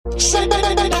I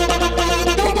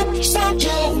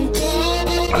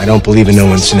don't believe in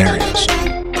no-win scenarios.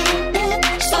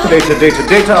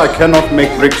 Data, I cannot make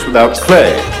bricks without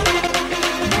clay.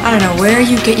 I don't know where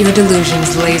you get your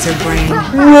delusions, laser brain.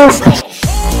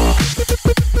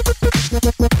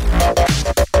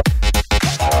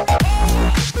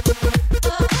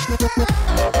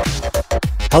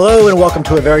 Hello and welcome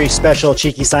to a very special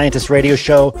Cheeky Scientist radio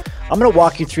show. I'm going to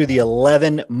walk you through the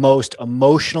 11 most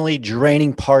emotionally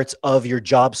draining parts of your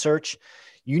job search.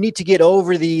 You need to get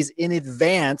over these in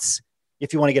advance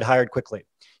if you want to get hired quickly.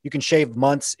 You can shave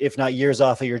months, if not years,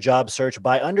 off of your job search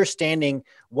by understanding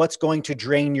what's going to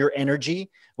drain your energy,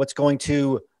 what's going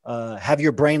to have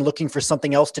your brain looking for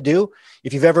something else to do.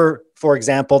 If you've ever, for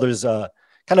example, there's a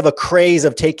kind of a craze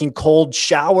of taking cold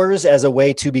showers as a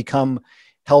way to become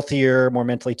healthier, more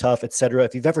mentally tough, etc.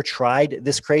 If you've ever tried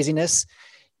this craziness,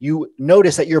 you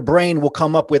notice that your brain will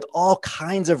come up with all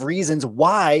kinds of reasons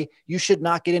why you should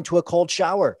not get into a cold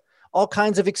shower. All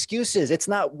kinds of excuses. It's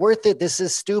not worth it. This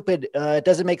is stupid. It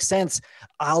doesn't make sense.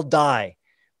 I'll die.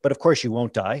 But of course you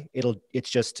won't die. It's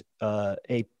just a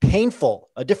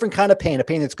different kind of pain, a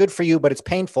pain that's good for you, but it's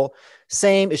painful.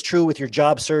 Same is true with your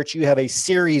job search. You have a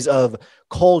series of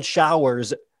cold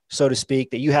showers, so to speak,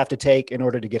 that you have to take in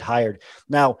order to get hired.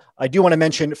 Now, I do want to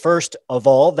mention first of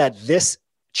all that this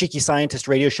Cheeky Scientist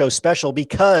radio show is special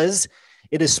because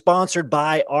it is sponsored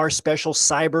by our special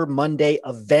Cyber Monday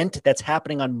event that's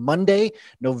happening on Monday,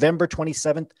 November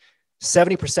 27th,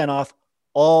 70% off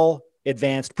all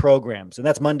advanced programs. And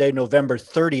that's November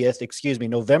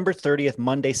 30th,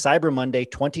 Monday, Cyber Monday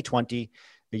 2020,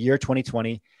 the year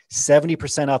 2020,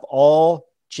 70% off all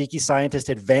Cheeky Scientist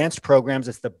advanced programs.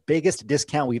 It's the biggest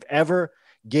discount we've ever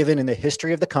given in the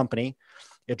history of the company.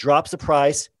 It drops the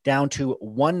price down to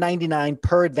 $199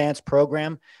 per advanced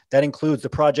program. That includes the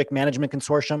Project Management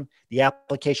Consortium, the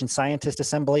Application Scientist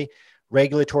Assembly,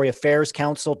 Regulatory Affairs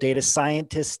Council, Data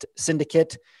Scientist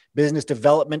Syndicate, Business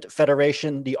Development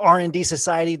Federation, the R&D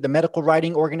Society, the Medical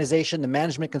Writing Organization, the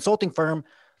Management Consulting Firm,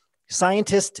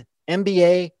 Scientist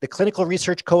MBA, the Clinical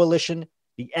Research Coalition,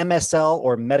 the MSL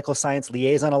or Medical Science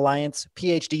Liaison Alliance,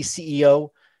 PhD CEO,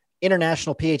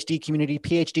 International PhD Community,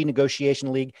 PhD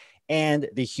Negotiation League, and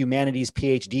the Humanities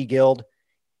PhD Guild.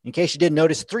 In case you didn't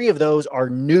notice, 3 of those are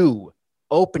new,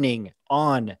 opening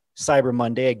on Cyber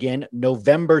Monday, again,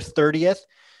 November 30th.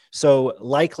 So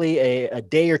likely a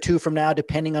day or two from now,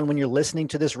 depending on when you're listening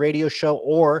to this radio show,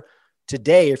 or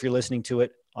today if you're listening to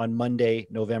it on Monday,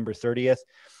 November 30th.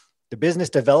 The Business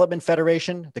Development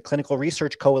Federation, the Clinical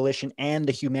Research Coalition, and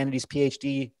the Humanities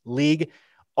PhD League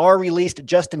are released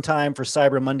just in time for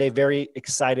Cyber Monday. Very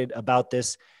excited about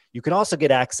this. You can also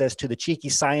get access to the Cheeky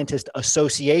Scientist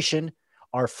Association,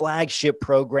 our flagship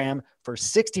program, for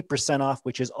 60% off,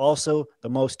 which is also the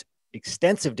most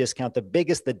extensive discount, the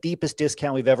biggest, the deepest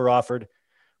discount we've ever offered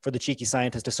for the Cheeky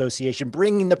Scientist Association,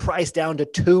 bringing the price down to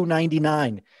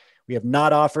 $299. We have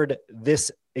not offered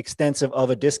this extensive of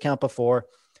a discount before.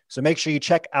 So make sure you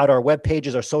check out our web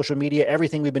pages, our social media,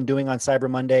 everything we've been doing on Cyber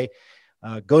Monday.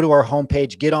 Go to our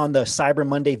homepage, get on the Cyber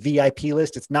Monday VIP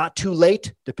list. It's not too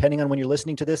late, depending on when you're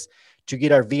listening to this, to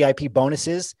get our VIP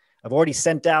bonuses. I've already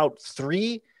sent out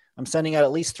 3. I'm sending out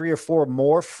at least 3 or 4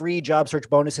 more free job search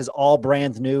bonuses, all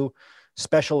brand new,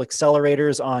 special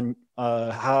accelerators on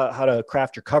how to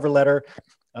craft your cover letter,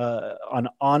 on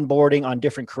onboarding on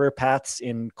different career paths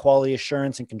in quality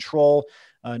assurance and control.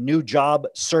 New job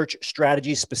search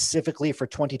strategies specifically for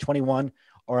 2021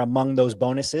 are among those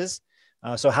bonuses.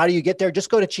 So how do you get there? Just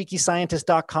go to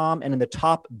cheekyscientist.com, and in the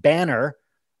top banner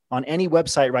on any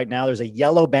website right now, there's a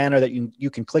yellow banner that you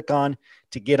can click on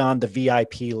to get on the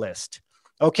VIP list.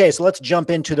 Okay, so let's jump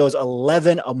into those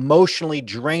 11 emotionally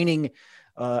draining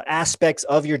aspects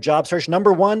of your job search.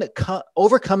 Number 1,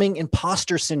 overcoming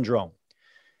imposter syndrome.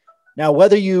 Now,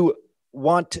 whether you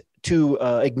want to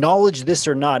acknowledge this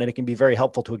or not, and it can be very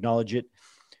helpful to acknowledge it,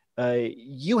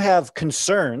 you have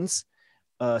concerns.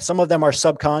 Some of them are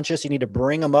subconscious. You need to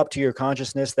bring them up to your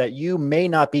consciousness that you may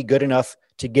not be good enough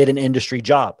to get an industry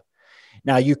job.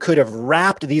 Now, you could have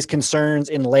wrapped these concerns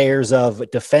in layers of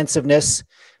defensiveness,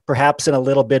 perhaps in a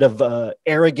little bit of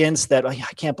arrogance that I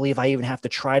can't believe I even have to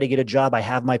try to get a job. I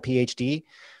have my PhD.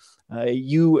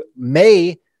 You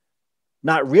may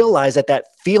not realize that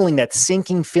feeling, that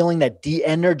sinking feeling, that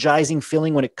de-energizing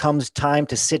feeling when it comes time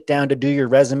to sit down to do your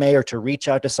resume or to reach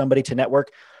out to somebody to network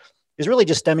is really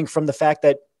just stemming from the fact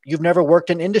that you've never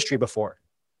worked in industry before.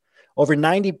 Over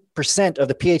 90% of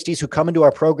the PhDs who come into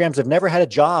our programs have never had a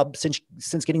job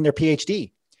since getting their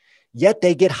PhD, yet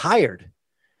they get hired.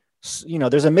 You know,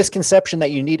 there's a misconception that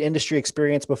you need industry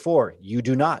experience before. You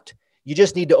do not. You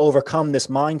just need to overcome this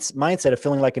mindset of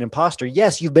feeling like an imposter.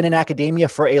 Yes, you've been in academia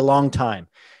for a long time.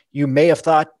 You may have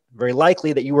thought very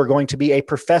likely that you were going to be a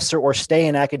professor or stay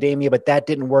in academia, but that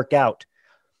didn't work out.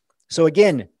 So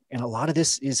again, and a lot of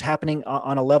this is happening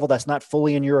on a level that's not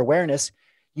fully in your awareness,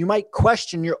 you might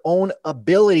question your own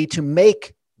ability to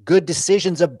make good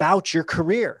decisions about your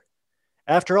career.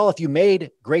 After all, if you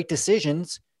made great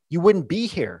decisions, you wouldn't be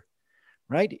here,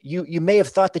 right? You may have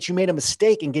thought that you made a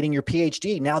mistake in getting your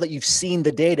PhD. Now that you've seen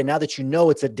the data, now that you know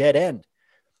it's a dead end.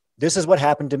 This is what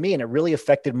happened to me, and it really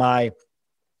affected my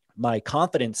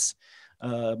confidence,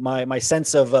 my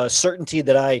sense of certainty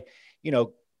that I,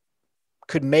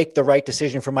 could make the right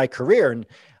decision for my career. And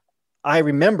I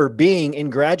remember being in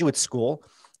graduate school,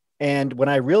 and when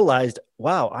I realized,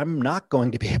 wow, I'm not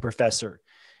going to be a professor.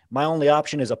 My only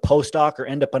option is a postdoc or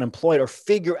end up unemployed or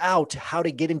figure out how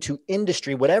to get into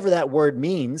industry, whatever that word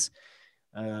means.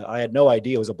 I had no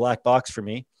idea. It was a black box for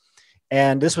me.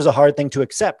 And this was a hard thing to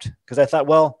accept because I thought,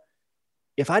 well,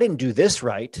 if I didn't do this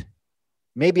right,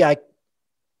 maybe I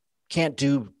can't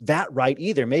do that right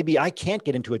either. Maybe I can't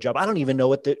get into a job. I don't even know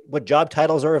what job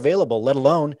titles are available, let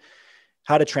alone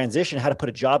how to transition, how to put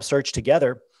a job search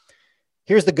together.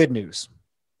 Here's the good news.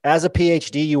 As a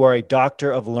PhD, you are a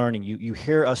doctor of learning. You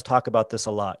hear us talk about this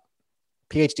a lot.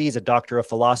 PhD is a doctor of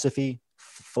philosophy.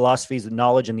 Philosophy is the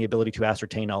knowledge and the ability to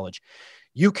ascertain knowledge.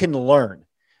 You can learn.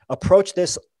 Approach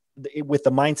this with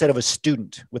the mindset of a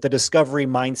student, with a discovery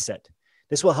mindset.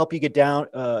 This will help you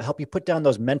help you put down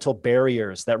those mental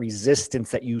barriers, that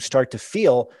resistance that you start to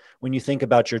feel when you think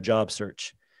about your job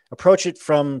search. Approach it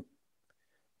from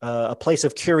a place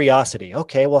of curiosity.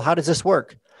 Okay, well, how does this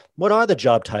work? What are the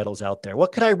job titles out there?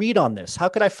 What could I read on this? How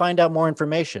could I find out more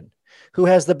information? Who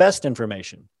has the best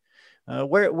information?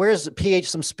 Where's some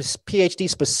PhD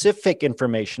specific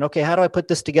information? Okay, how do I put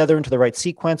this together into the right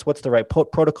sequence? What's the right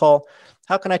protocol?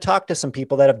 How can I talk to some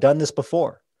people that have done this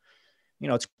before?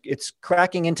 It's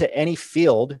cracking into any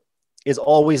field is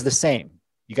always the same.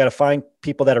 You got to find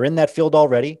people that are in that field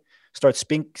already, start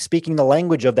speaking the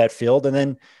language of that field, and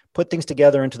then put things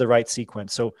together into the right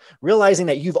sequence. So realizing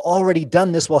that you've already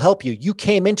done this will help you. You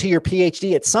came into your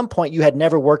PhD at some point. You had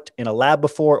never worked in a lab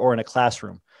before or in a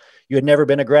classroom. You had never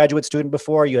been a graduate student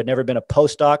before. You had never been a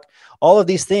postdoc. All of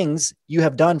these things you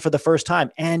have done for the first time,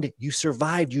 and you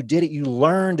survived. You did it. You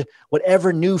learned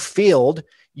whatever new field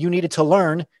you needed to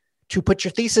learn to put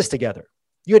your thesis together.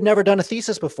 You had never done a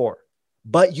thesis before,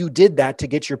 but you did that to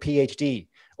get your PhD,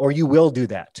 or you will do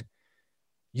that.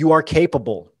 You are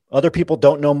capable. Other people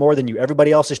don't know more than you.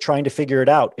 Everybody else is trying to figure it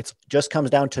out. It just comes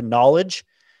down to knowledge,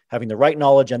 having the right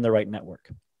knowledge and the right network.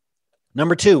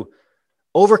 Number 2,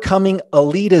 overcoming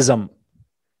elitism.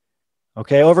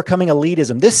 Okay, overcoming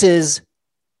elitism. This is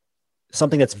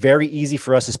something that's very easy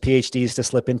for us as PhDs to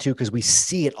slip into because we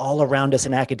see it all around us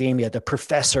in academia. The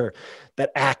professor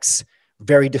that acts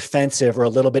very defensive or a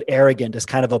little bit arrogant as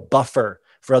kind of a buffer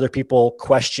for other people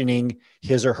questioning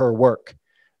his or her work,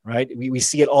 right? We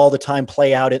see it all the time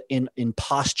play out in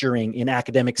posturing in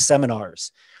academic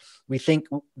seminars. We think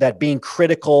that being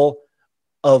critical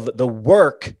of the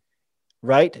work,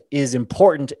 right, is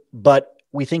important, but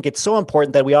we think it's so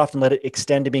important that we often let it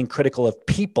extend to being critical of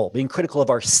people, being critical of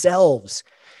ourselves.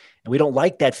 And we don't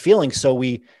like that feeling. So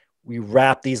we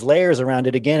wrap these layers around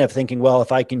it again of thinking, well,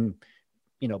 if I can,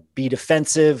 be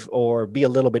defensive or be a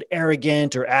little bit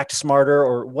arrogant or act smarter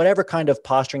or whatever kind of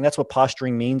posturing, that's what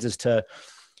posturing means, is to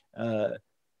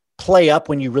play up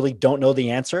when you really don't know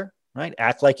the answer, right?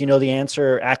 Act like you know the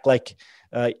answer, act like,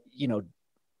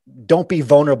 don't be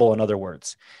vulnerable, in other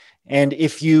words. And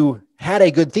if you had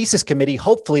a good thesis committee,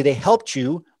 hopefully they helped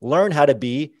you learn how to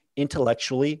be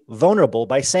intellectually vulnerable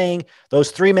by saying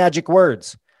those 3 magic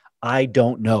words, I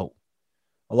don't know.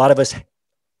 A lot of us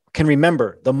can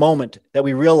remember the moment that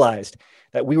we realized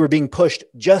that we were being pushed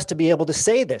just to be able to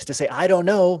say this, to say, I don't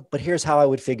know, but here's how I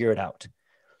would figure it out.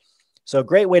 So a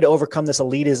great way to overcome this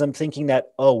elitism, thinking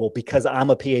that, oh, well, because I'm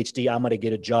a PhD, I'm going to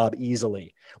get a job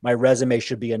easily. My resume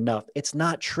should be enough. It's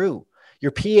not true.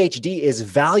 Your PhD is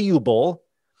valuable,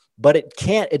 but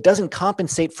it doesn't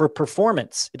compensate for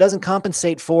performance. It doesn't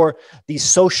compensate for the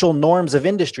social norms of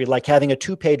industry, like having a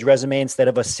 2-page resume instead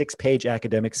of a 6-page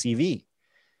academic CV.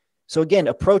 So again,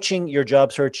 approaching your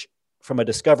job search from a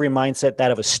discovery mindset, that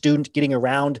of a student, getting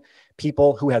around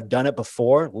people who have done it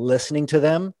before, listening to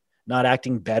them, not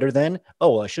acting better than,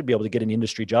 oh, well, I should be able to get an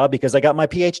industry job because I got my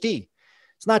PhD.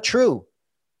 It's not true.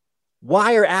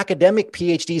 Why are academic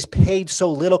PhDs paid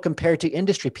so little compared to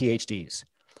industry PhDs?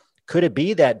 Could it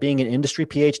be that being an industry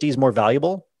PhD is more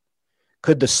valuable?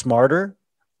 Could the smarter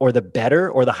or the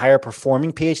better or the higher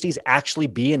performing PhDs actually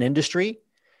be in industry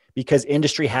because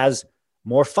industry has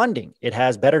more funding. It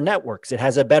has better networks. It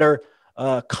has a better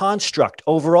construct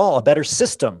overall, a better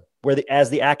system where as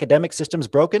the academic system's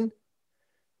broken,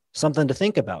 something to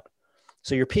think about.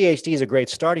 So your PhD is a great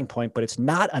starting point, but it's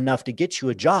not enough to get you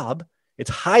a job. It's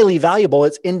highly valuable.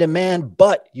 It's in demand,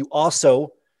 but you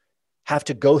also have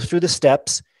to go through the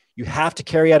steps. You have to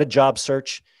carry out a job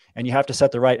search, and you have to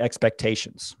set the right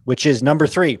expectations, which is number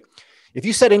 3. If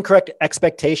you set incorrect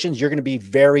expectations, you're going to be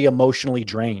very emotionally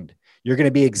drained. You're going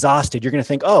to be exhausted. You're going to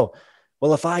think, oh,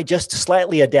 well, if I just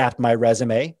slightly adapt my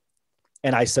resume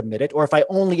and I submit it, or if I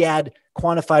only add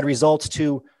quantified results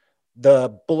to the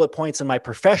bullet points in my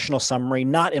professional summary,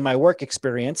 not in my work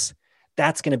experience,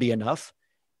 that's going to be enough.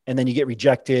 And then you get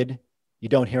rejected. You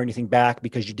don't hear anything back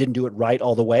because you didn't do it right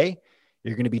all the way.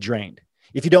 You're going to be drained.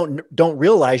 If you don't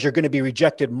realize you're going to be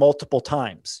rejected multiple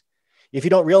times, if you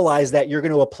don't realize that you're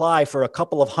going to apply for a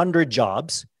couple of hundred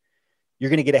jobs, you're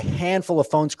going to get a handful of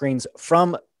phone screens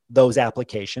from those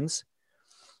applications.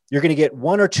 You're going to get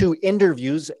 1 or 2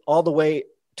 interviews all the way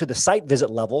to the site visit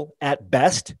level at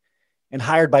best, and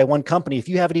hired by one company. If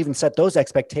you haven't even set those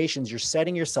expectations, you're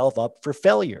setting yourself up for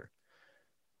failure.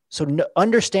 So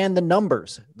understand the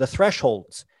numbers, the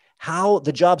thresholds, how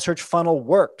the job search funnel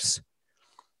works,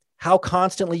 how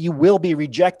constantly you will be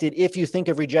rejected if you think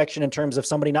of rejection in terms of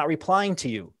somebody not replying to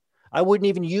you. I wouldn't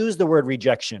even use the word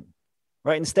rejection,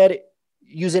 right? Instead,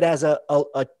 use it as a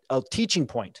teaching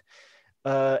point.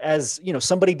 As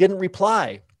somebody didn't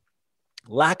reply,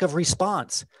 lack of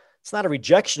response. It's not a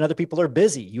rejection. Other people are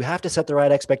busy. You have to set the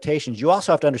right expectations. You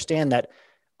also have to understand that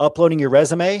uploading your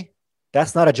resume,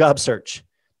 that's not a job search.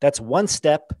 That's one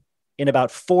step in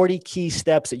about 40 key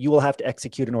steps that you will have to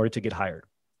execute in order to get hired.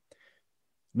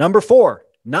 Number 4,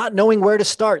 not knowing where to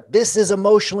start. This is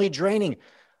emotionally draining.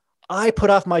 I put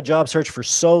off my job search for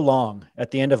so long at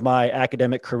the end of my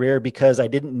academic career because I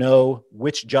didn't know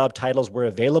which job titles were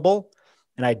available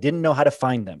and I didn't know how to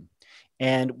find them.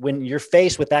 And when you're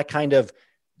faced with that kind of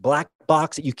black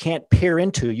box that you can't peer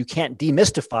into, you can't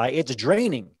demystify, it's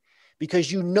draining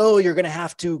because you're going to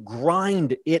have to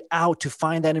grind it out to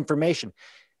find that information.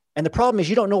 And the problem is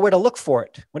you don't know where to look for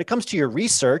it. When it comes to your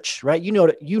research, right? You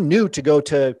knew to go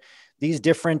to these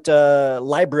different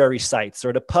library sites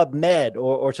or to PubMed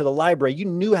or to the library. You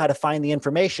knew how to find the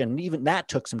information. And even that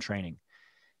took some training.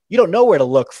 You don't know where to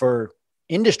look for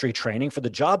industry training for the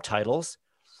job titles.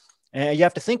 And you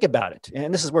have to think about it.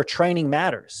 And this is where training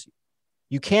matters.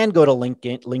 You can go to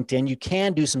LinkedIn. You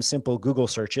can do some simple Google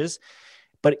searches,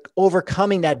 but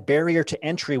overcoming that barrier to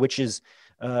entry, which is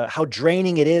how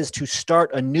draining it is to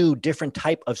start a new, different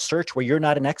type of search where you're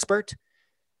not an expert,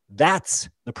 that's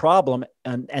the problem.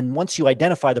 And once you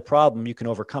identify the problem, you can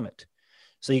overcome it.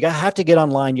 So you have to get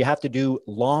online. You have to do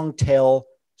long tail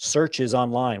searches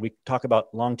online. We talk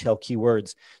about long tail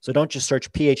keywords. So don't just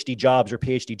search PhD jobs or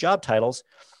PhD job titles.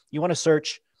 You want to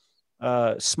search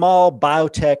small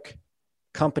biotech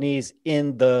companies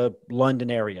in the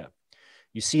London area.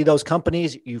 You see those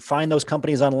companies, you find those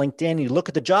companies on LinkedIn, you look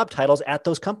at the job titles at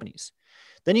those companies.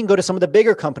 Then you can go to some of the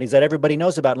bigger companies that everybody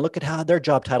knows about and look at how their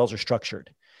job titles are structured.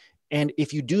 And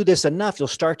if you do this enough, you'll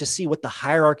start to see what the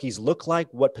hierarchies look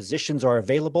like, what positions are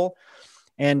available.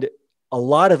 And a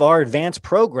lot of our advanced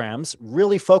programs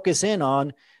really focus in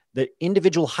on the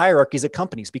individual hierarchies at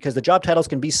companies because the job titles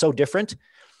can be so different.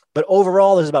 But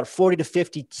overall, there's about 40 to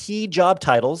 50 key job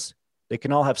titles. They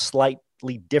can all have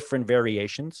slightly different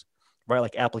variations, right?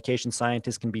 Like application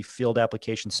scientist can be field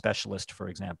application specialist, for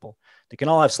example. They can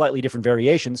all have slightly different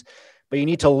variations, but you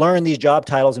need to learn these job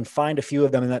titles and find a few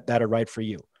of them that are right for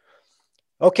you.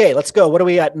 Okay, let's go. What are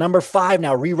we at? Number 5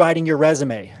 now, rewriting your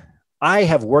resume. I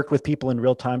have worked with people in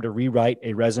real time to rewrite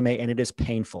a resume, and it is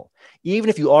painful. Even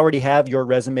if you already have your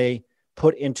resume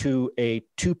put into a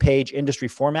 2-page industry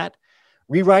format,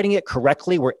 rewriting it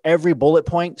correctly where every bullet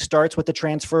point starts with the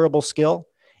transferable skill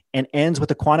and ends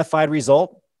with a quantified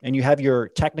result, and you have your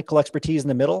technical expertise in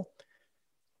the middle,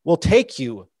 will take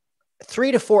you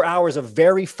 3 to 4 hours of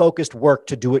very focused work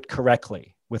to do it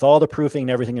correctly with all the proofing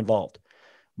and everything involved.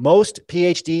 Most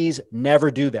PhDs never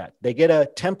do that. They get a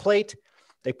template,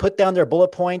 they put down their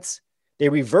bullet points, they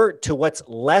revert to what's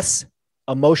less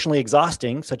emotionally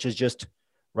exhausting, such as just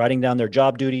writing down their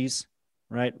job duties,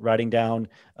 right? Writing down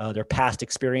their past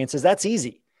experiences. That's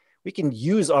easy. We can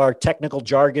use our technical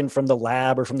jargon from the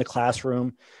lab or from the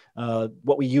classroom,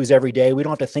 what we use every day. We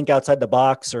don't have to think outside the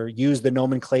box or use the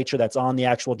nomenclature that's on the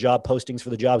actual job postings for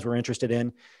the jobs we're interested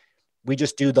in. We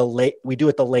just do we do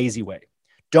it the lazy way.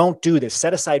 Don't do this.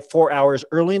 Set aside 4 hours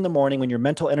early in the morning when your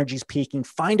mental energy is peaking.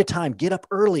 Find a time. Get up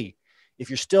early. If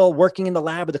you're still working in the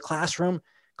lab or the classroom,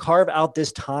 carve out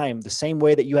this time the same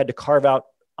way that you had to carve out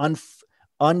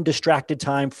undistracted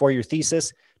time for your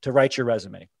thesis. to write your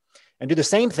resume. And do the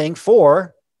same thing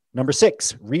for number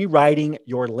 6, rewriting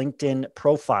your LinkedIn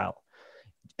profile.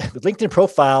 The LinkedIn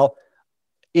profile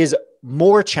is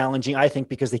more challenging, I think,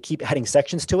 because they keep adding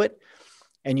sections to it.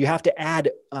 And you have to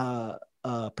add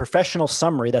a professional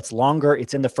summary that's longer.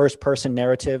 It's in the first person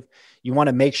narrative. You want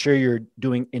to make sure you're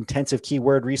doing intensive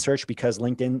keyword research because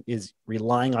LinkedIn is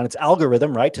relying on its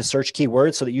algorithm, right, to search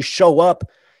keywords so that you show up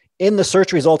in the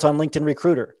search results on LinkedIn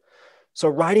Recruiter. So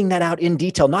writing that out in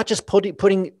detail, not just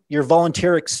putting your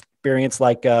volunteer experience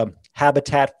like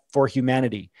Habitat for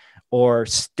Humanity or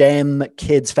STEM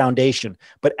Kids Foundation,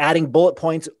 but adding bullet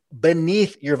points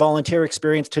beneath your volunteer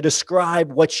experience to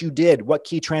describe what you did. What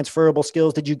key transferable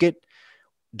skills did you get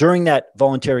during that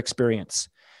volunteer experience?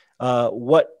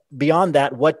 What beyond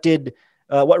that,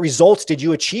 what results did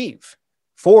you achieve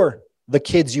for the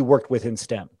kids you worked with in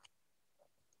STEM?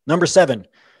 Number 7,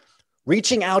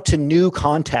 reaching out to new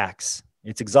contacts.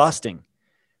 It's exhausting.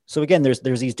 So again, there's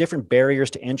these different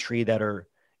barriers to entry that are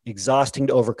exhausting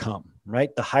to overcome,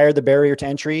 right? The higher the barrier to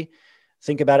entry,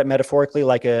 think about it metaphorically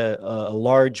like a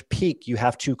large peak you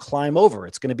have to climb over.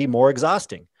 It's going to be more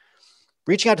exhausting.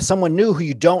 Reaching out to someone new who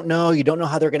you don't know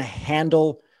how they're going to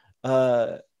handle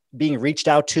being reached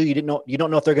out to. You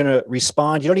don't know if they're going to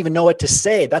respond. You don't even know what to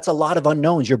say. That's a lot of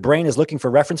unknowns. Your brain is looking for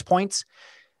reference points.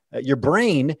 Your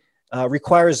brain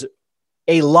requires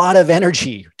a lot of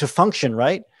energy to function,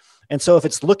 right? And so if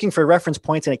it's looking for reference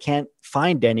points and it can't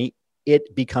find any,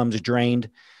 it becomes drained.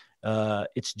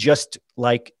 It's just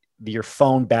like your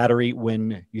phone battery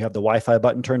when you have the Wi-Fi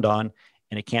button turned on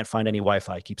and it can't find any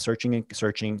Wi-Fi. Keep searching and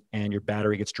searching and your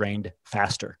battery gets drained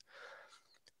faster.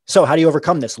 So how do you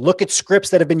overcome this? Look at scripts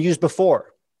that have been used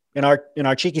before. In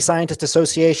our Cheeky Scientist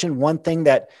Association, one thing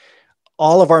that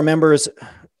all of our members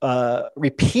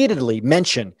repeatedly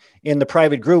mention in the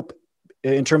private group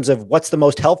in terms of what's the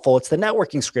most helpful, it's the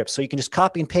networking script. So you can just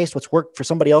copy and paste what's worked for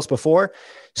somebody else before,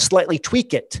 slightly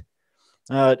tweak it,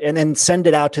 and then send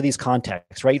it out to these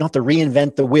contacts, right? You don't have to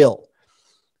reinvent the wheel.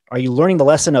 Are you learning the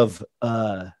lesson of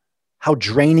how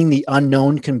draining the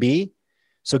unknown can be?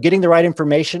 So getting the right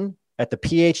information at the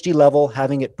PhD level,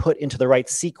 having it put into the right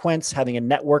sequence, having a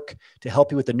network to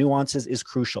help you with the nuances is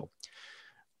crucial.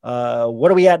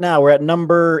 What are we at now? We're at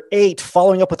number 8,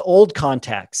 following up with old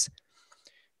contacts.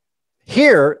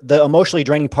 Here, the emotionally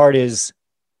draining part is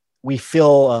we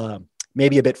feel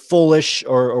maybe a bit foolish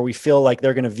or we feel like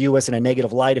they're going to view us in a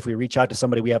negative light if we reach out to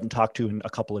somebody we haven't talked to in a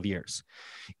couple of years.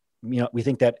 We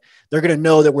think that they're going to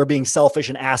know that we're being selfish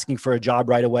and asking for a job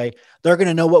right away. They're going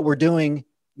to know what we're doing.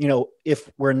 If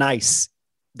we're nice,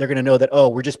 they're going to know that, oh,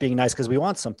 we're just being nice because we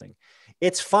want something.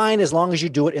 It's fine as long as you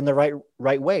do it in the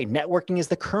right way. Networking is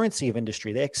the currency of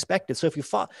industry. They expect it. So if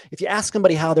you ask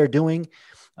somebody how they're doing,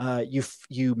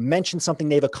 you mention something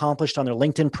they've accomplished on their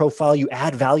LinkedIn profile, you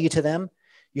add value to them.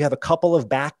 You have a couple of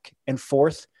back and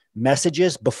forth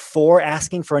messages before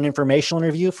asking for an informational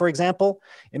interview, for example.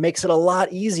 It makes it a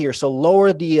lot easier. So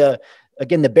lower the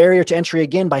barrier to entry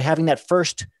again by having that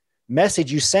first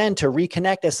message you send to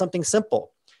reconnect as something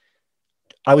simple.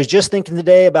 I was just thinking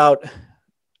today about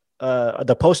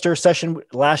the poster session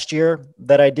last year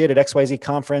that I did at XYZ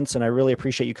conference, and I really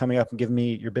appreciate you coming up and giving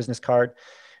me your business card.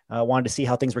 I wanted to see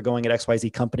how things were going at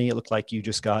XYZ company. It looked like you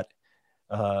just got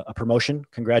a promotion.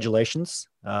 Congratulations.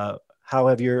 How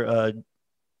have your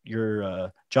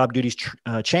job duties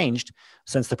changed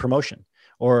since the promotion?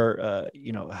 Or,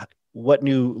 what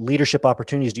new leadership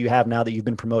opportunities do you have now that you've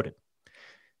been promoted?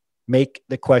 Make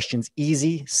the questions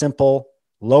easy, simple,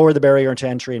 lower the barrier to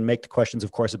entry, and make the questions,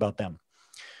 of course, about them.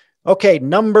 Okay,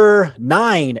 number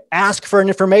 9, ask for an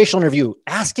informational interview.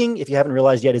 Asking, if you haven't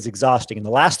realized yet, is exhausting. And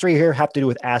the last 3 here have to do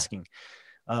with asking.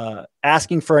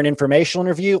 Asking for an informational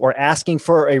interview or asking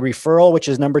for a referral, which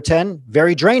is number 10,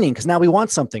 very draining because now we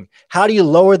want something. How do you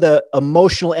lower the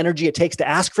emotional energy it takes to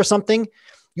ask for something?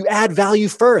 You add value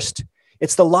first.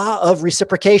 It's the law of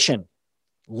reciprocation.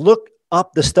 Look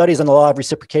up the studies on the law of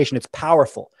reciprocation. It's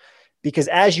powerful because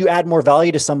as you add more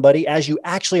value to somebody, as you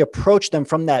actually approach them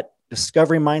from that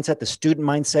discovery mindset, the student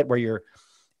mindset, where you're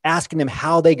asking them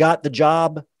how they got the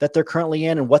job that they're currently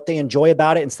in and what they enjoy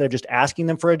about it instead of just asking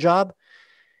them for a job.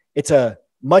 It's a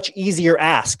much easier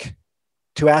ask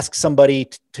to ask somebody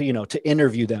to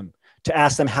interview them, to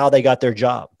ask them how they got their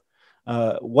job,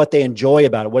 what they enjoy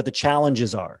about it, what the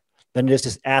challenges are, than it is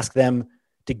to ask them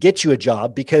to get you a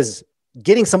job, because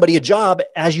getting somebody a job,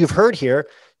 as you've heard here,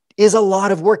 is a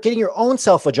lot of work. Getting your own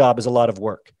self a job is a lot of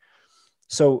work.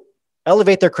 So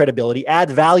elevate their credibility, add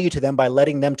value to them by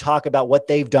letting them talk about what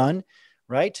they've done,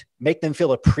 right? Make them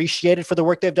feel appreciated for the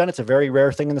work they've done. It's a very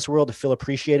rare thing in this world to feel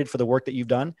appreciated for the work that you've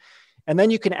done. And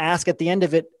then you can ask at the end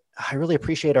of it, I really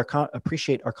appreciate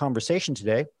our conversation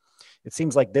today. It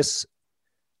seems like this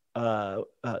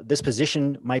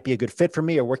position might be a good fit for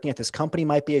me, or working at this company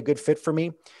might be a good fit for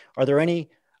me. Are there any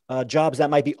jobs that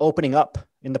might be opening up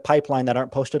in the pipeline that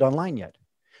aren't posted online yet?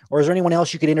 Or is there anyone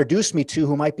else you could introduce me to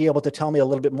who might be able to tell me a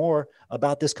little bit more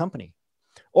about this company?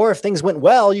 Or if things went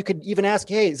well, you could even ask,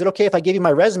 hey, is it okay if I give you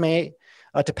my resume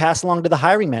to pass along to the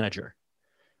hiring manager?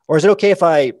 Or is it okay if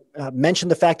I mention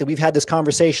the fact that we've had this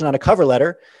conversation on a cover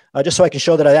letter, just so I can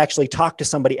show that I actually talked to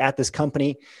somebody at this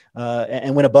company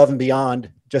and went above and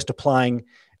beyond just applying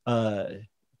to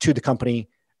the company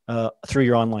through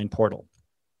your online portal?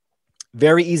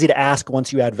 Very easy to ask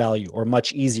once you add value, or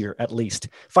much easier at least.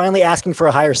 Finally, asking for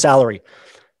a higher salary.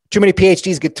 Too many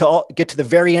PhDs get to the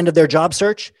very end of their job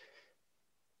search,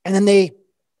 and then they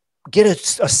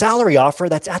get a salary offer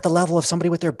that's at the level of somebody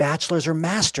with their bachelor's or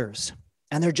master's.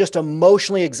 And they're just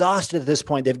emotionally exhausted at this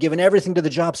point. They've given everything to the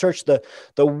job search. The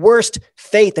worst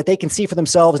fate that they can see for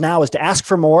themselves now is to ask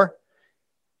for more,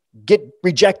 get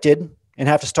rejected, and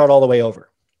have to start all the way over.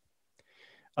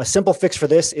 A simple fix for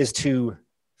this is to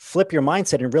flip your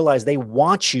mindset and realize they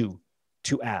want you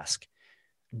to ask.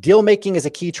 Deal making is a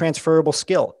key transferable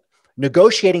skill.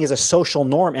 Negotiating is a social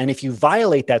norm. And if you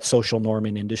violate that social norm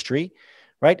in industry,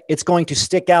 right, it's going to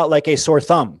stick out like a sore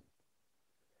thumb.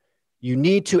 You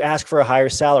need to ask for a higher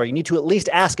salary. You need to at least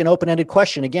ask an open-ended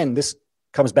question. Again, this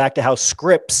comes back to how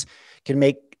scripts can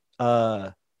make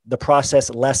the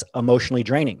process less emotionally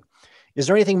draining. Is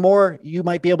there anything more you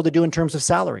might be able to do in terms of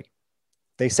salary?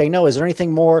 They say no. Is there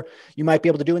anything more you might be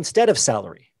able to do instead of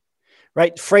salary?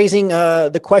 Right? Phrasing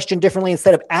the question differently,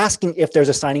 instead of asking if there's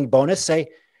a signing bonus, say,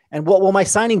 and what will my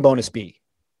signing bonus be?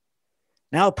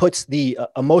 Now it puts the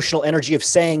emotional energy of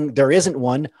saying there isn't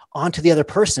one onto the other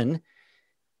person,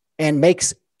 and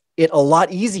makes it a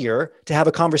lot easier to have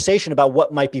a conversation about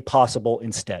what might be possible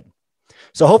instead.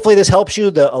 So hopefully this helps you.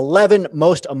 The 11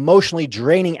 most emotionally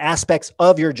draining aspects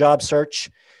of your job search.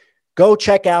 Go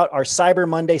check out our Cyber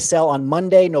Monday sale on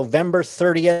Monday, November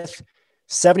 30th.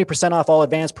 70% off all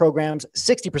advanced programs,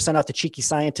 60% off the Cheeky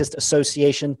Scientist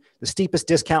Association, the steepest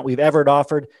discount we've ever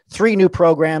offered. 3 new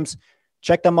programs.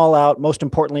 Check them all out. Most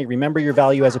importantly, remember your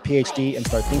value as a PhD and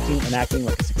start thinking and acting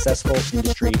like a successful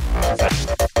industry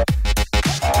professional.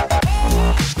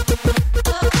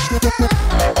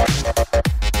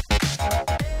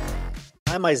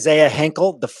 I'm Isaiah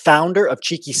Henkel, the founder of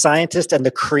Cheeky Scientist and the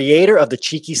creator of the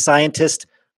Cheeky Scientist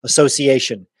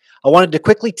Association. I wanted to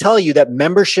quickly tell you that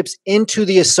memberships into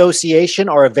the association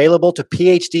are available to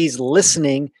PhDs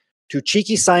listening to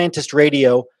Cheeky Scientist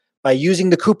Radio by using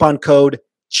the coupon code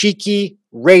Cheeky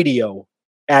Radio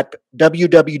at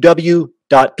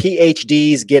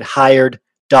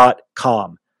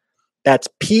www.phdsgethired.com. That's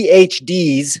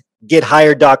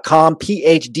PhDsGetHired.com,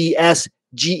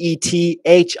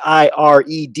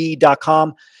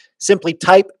 PhDsGethired.com. Simply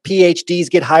type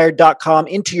PhDsGetHired.com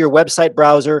into your website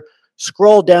browser,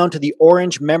 scroll down to the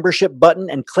orange membership button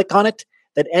and click on it,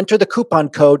 then enter the coupon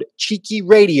code Cheeky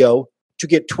Radio to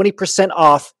get 20%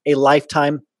 off a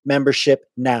lifetime membership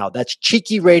now. That's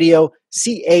Cheeky Radio,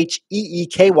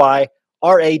 CheekyRadio.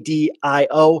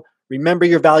 Remember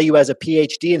your value as a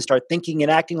PhD and start thinking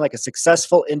and acting like a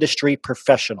successful industry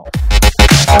professional.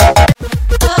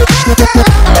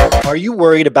 Are you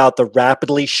worried about the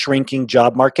rapidly shrinking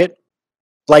job market?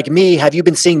 Like me, have you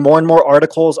been seeing more and more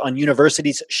articles on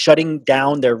universities shutting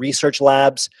down their research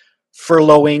labs,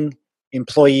 furloughing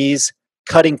employees,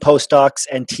 cutting postdocs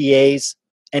and TAs,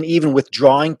 and even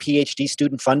withdrawing PhD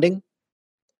student funding?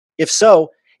 If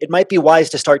so, it might be wise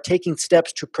to start taking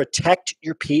steps to protect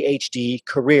your PhD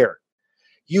career.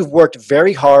 You've worked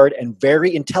very hard and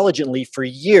very intelligently for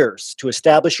years to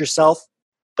establish yourself,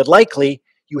 but likely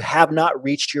you have not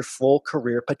reached your full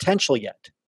career potential yet.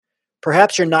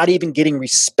 Perhaps you're not even getting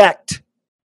respect,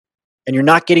 and you're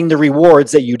not getting the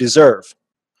rewards that you deserve.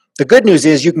 The good news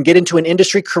is you can get into an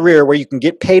industry career where you can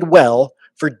get paid well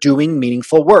for doing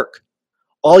meaningful work.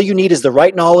 All you need is the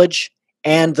right knowledge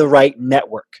and the right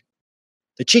network.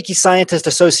 The Cheeky Scientist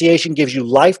Association gives you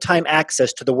lifetime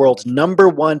access to the world's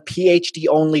 #1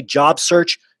 PhD-only job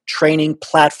search training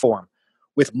platform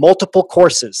with multiple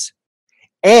courses,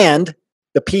 and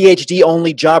the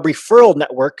PhD-only job referral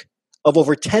network of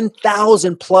over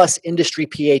 10,000 plus industry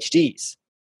PhDs.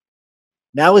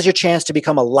 Now is your chance to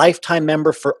become a lifetime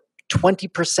member for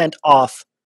 20% off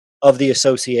of the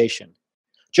association.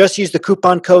 Just use the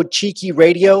coupon code Cheeky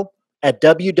Radio at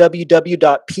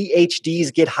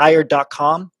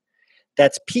www.phdsgethired.com.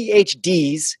 That's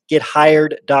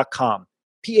PhDsGetHired.com.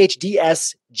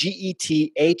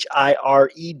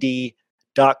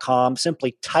 PhDsGethired.com.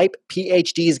 Simply type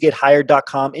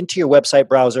PhDsGetHired.com into your website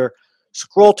browser,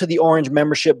 scroll to the orange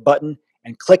membership button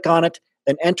and click on it,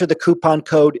 then enter the coupon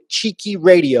code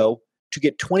CHEEKYRADIO to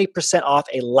get 20% off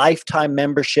a lifetime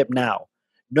membership now.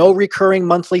 No recurring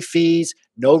monthly fees,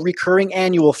 no recurring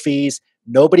annual fees.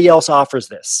 Nobody else offers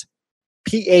this.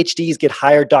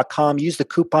 PhDsGetHired.com. Use the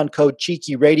coupon code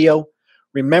CHEEKYRADIO.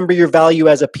 Remember your value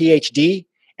as a PhD,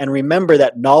 and remember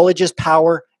that knowledge is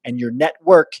power and your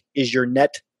network is your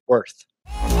net worth.